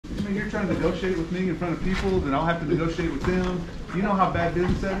trying to negotiate with me in front of people, then I'll have to negotiate with them. You know how bad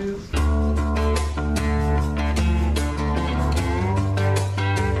business that is?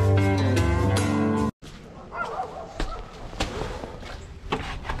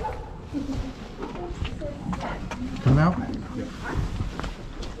 Come out? Yeah.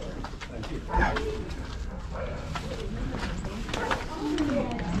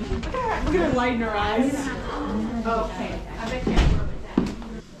 We're gonna lighten her eyes. Okay. I bet you.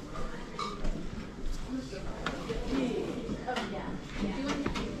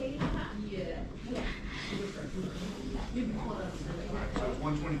 So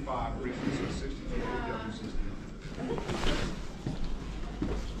 125, originally 62, up to 60.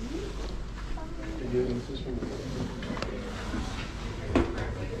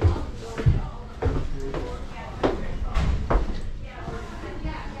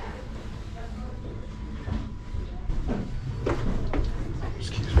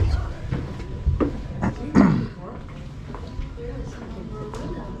 Excuse me.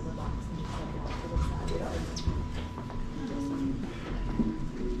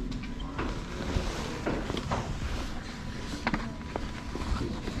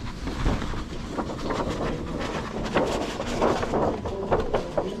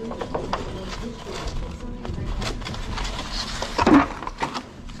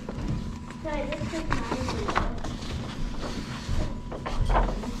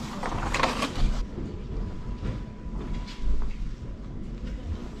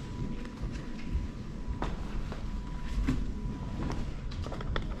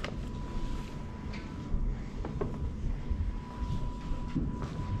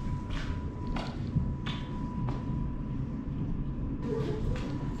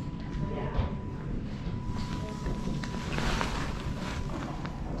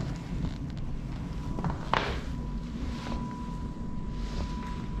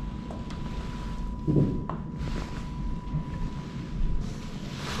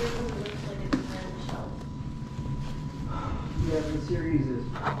 Yeah, the series is.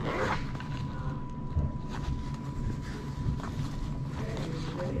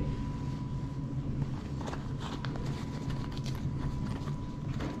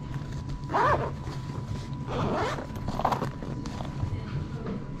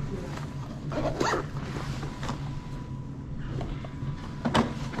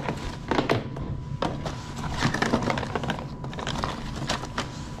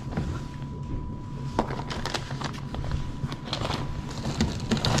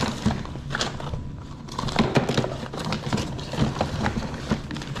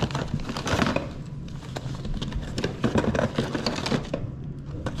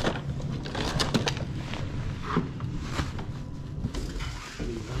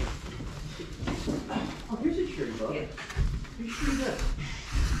 Oh, here's a cherry bug. Yeah. You sure that?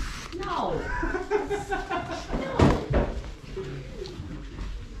 No. No.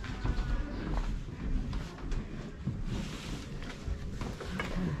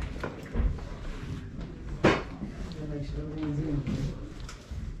 Make sure everything's in here.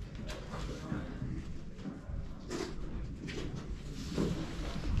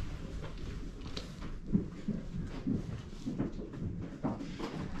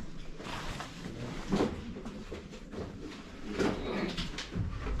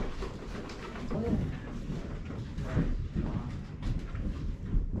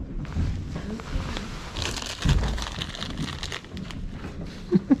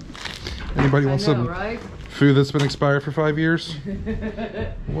 Anybody want some Right? food that's been expired for 5 years?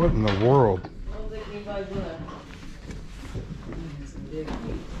 What in the world? I don't think anybody's gonna. Some big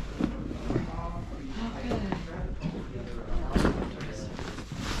meat.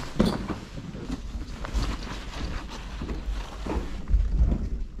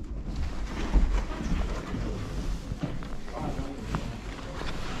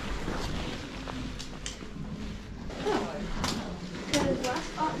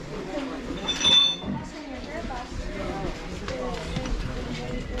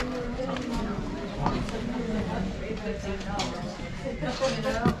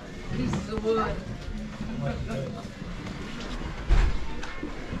 Pieces of wood.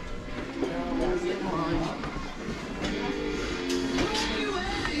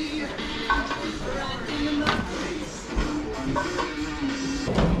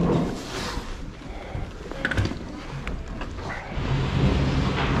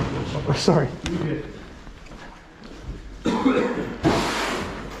 Oh, sorry.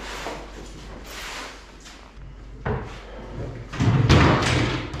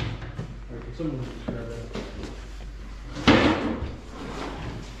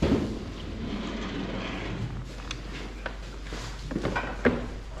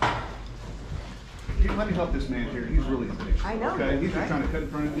 let me help this man here. He's really impatient. I know, Okay, he's just right? trying to cut in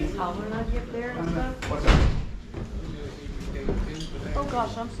front of me. Hollering on you up there and stuff. What's that? Oh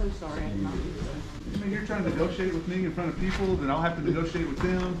gosh, I'm so sorry. I'm not. I mean, you're trying to negotiate with me in front of people, then I'll have to negotiate with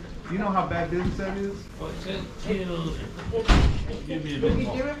them. You know how bad business that is? If you do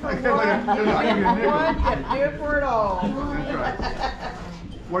it for I one, can't let him do it. I give you a nickel. you gotta do it for it all. That's right.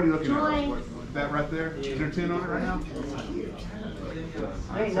 What are you looking at? What, that right there? Is there 10 on it right now?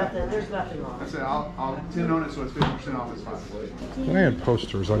 Ain't nothing, there's nothing wrong. I said I'll 10 on it, so it's 50% off. It's fine. When I had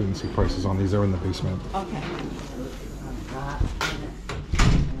posters, I didn't see prices on these. They were in the basement. Okay.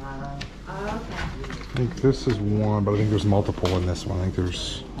 I think this is one, but I think there's multiple in this one. I think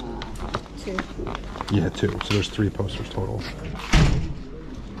there's 2. yeah, 2. So there's 3 posters total.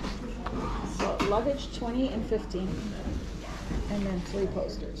 So luggage 20 and 15, and then 3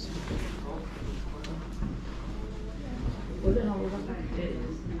 posters. We're gonna hold on.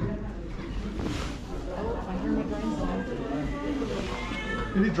 Oh, I hear my grandson.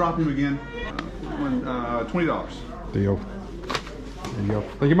 Did he drop him again? $20. Deal. There you go.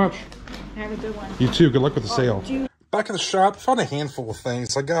 Thank you much. Have a good one. You too. Good luck with the sale. do you- Back in the shop, found a handful of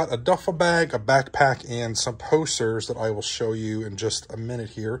things. I got a duffel bag, a backpack, and some posters that I will show you in just a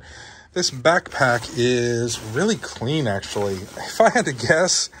minute here. This backpack is really clean, actually. If I had to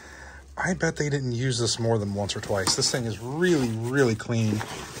guess, I bet they didn't use this more than once or twice. This thing is really, really clean.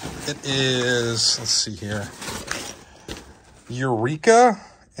 It is, let's see here, Eureka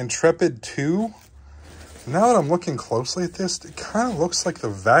Intrepid 2. Now that I'm looking closely at this, it kind of looks like the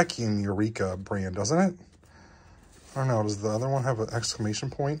Vacuum Eureka brand, doesn't it? I don't know, does the other one have an exclamation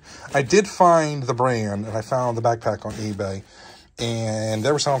point? I did find the brand, and I found the backpack on eBay, and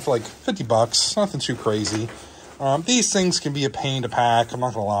they were selling for like 50 bucks, nothing too crazy. These things can be a pain to pack, I'm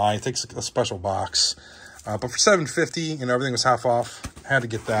not gonna lie, it takes a special box. But for $7.50, and everything was half off, had to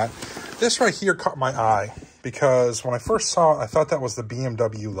get that. This right here caught my eye, because when I first saw it, I thought that was the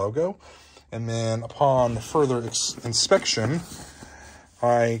BMW logo. And then upon further inspection,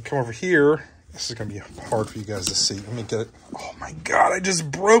 I come over here. This is going to be hard for you guys to see. Let me get it. Oh my God, I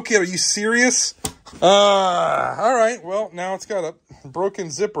just broke it. Are you serious? All right. Well, now it's got a broken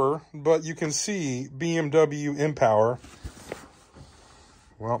zipper, but you can see BMW InPower.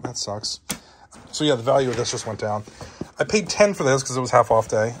 Well, that sucks. So yeah, the value of this just went down. I paid 10 for this because it was half off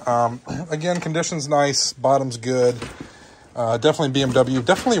day. Again, condition's nice, bottom's good. Definitely BMW,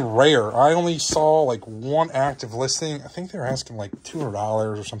 definitely rare. I only saw like one active listing. I think they were asking like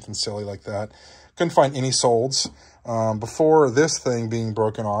 $200 or something silly like that. Couldn't find any solds. Before this thing being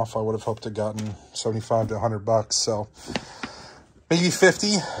broken off, I would have hoped to gotten 75 to 100 bucks. So maybe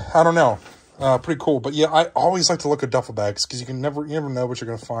 50. I don't know. Pretty cool. But yeah, I always like to look at duffel bags because you never know what you're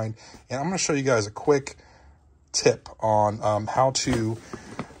going to find. And I'm going to show you guys a quick tip on how to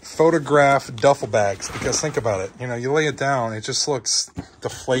photograph duffel bags, because think about it, you know, you lay it down, it just looks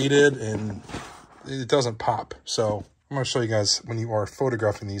deflated and it doesn't pop. So I'm going to show you guys when you are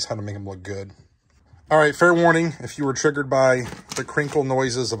photographing these how to make them look good. All right, fair warning, if you were triggered by the crinkle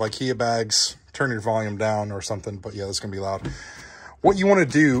noises of IKEA bags, turn your volume down or something, but yeah, that's going to be loud. What you want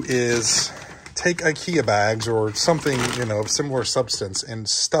to do is take IKEA bags or something, you know, of similar substance and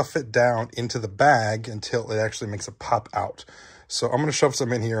stuff it down into the bag until it actually makes it pop out. So I'm going to shove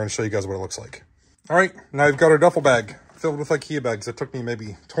some in here and show you guys what it looks like. All right, now you've got our duffel bag filled with IKEA bags. It took me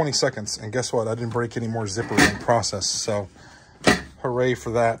maybe 20 seconds. And guess what? I didn't break any more zippers in the process. So hooray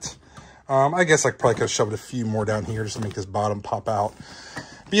for that. I guess I probably could have shoved a few more down here just to make this bottom pop out.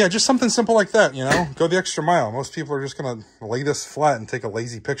 But yeah, just something simple like that, you know, go the extra mile. Most people are just going to lay this flat and take a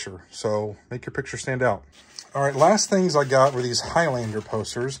lazy picture. So make your picture stand out. All right, last things I got were these Highlander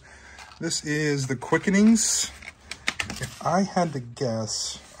posters. This is the Quickenings. If I had to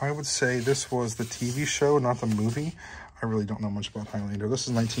guess, I would say this was the TV show, not the movie. I really don't know much about Highlander. This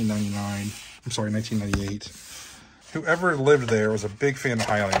is 1999. I'm sorry, 1998. Whoever lived there was a big fan of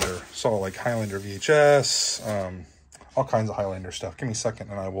Highlander. Saw like Highlander VHS, all kinds of Highlander stuff. Give me a second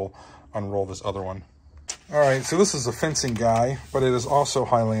and I will unroll this other one. All right, so this is a fencing guy, but it is also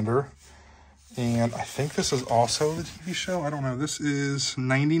Highlander. And I think this is also the TV show. I don't know. This is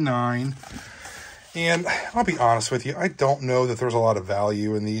 99. And I'll be honest with you, I don't know that there's a lot of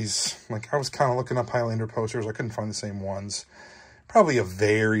value in these. Like, I was kind of looking up Highlander posters. I couldn't find the same ones. Probably a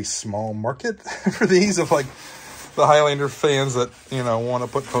very small market for these of, like, the Highlander fans that, you know, want to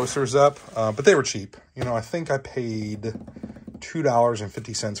put posters up. But they were cheap. You know, I think I paid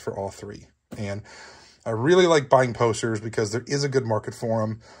 $2.50 for all 3. And I really like buying posters because there is a good market for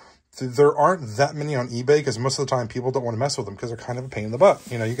them. There aren't that many on eBay because most of the time people don't want to mess with them because they're kind of a pain in the butt.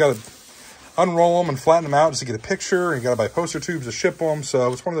 You know, you got to unroll them and flatten them out just to get a picture, and you got to buy poster tubes to ship them.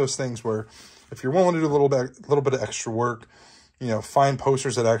 So it's one of those things where if you're willing to do a little bit of extra work, you know, find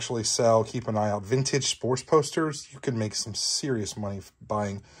posters that actually sell, keep an eye out. Vintage sports posters, you can make some serious money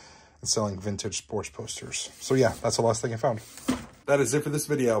buying and selling vintage sports posters. So yeah, that's the last thing I found. That is it for this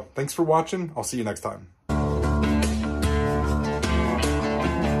video. Thanks for watching. I'll see you next time.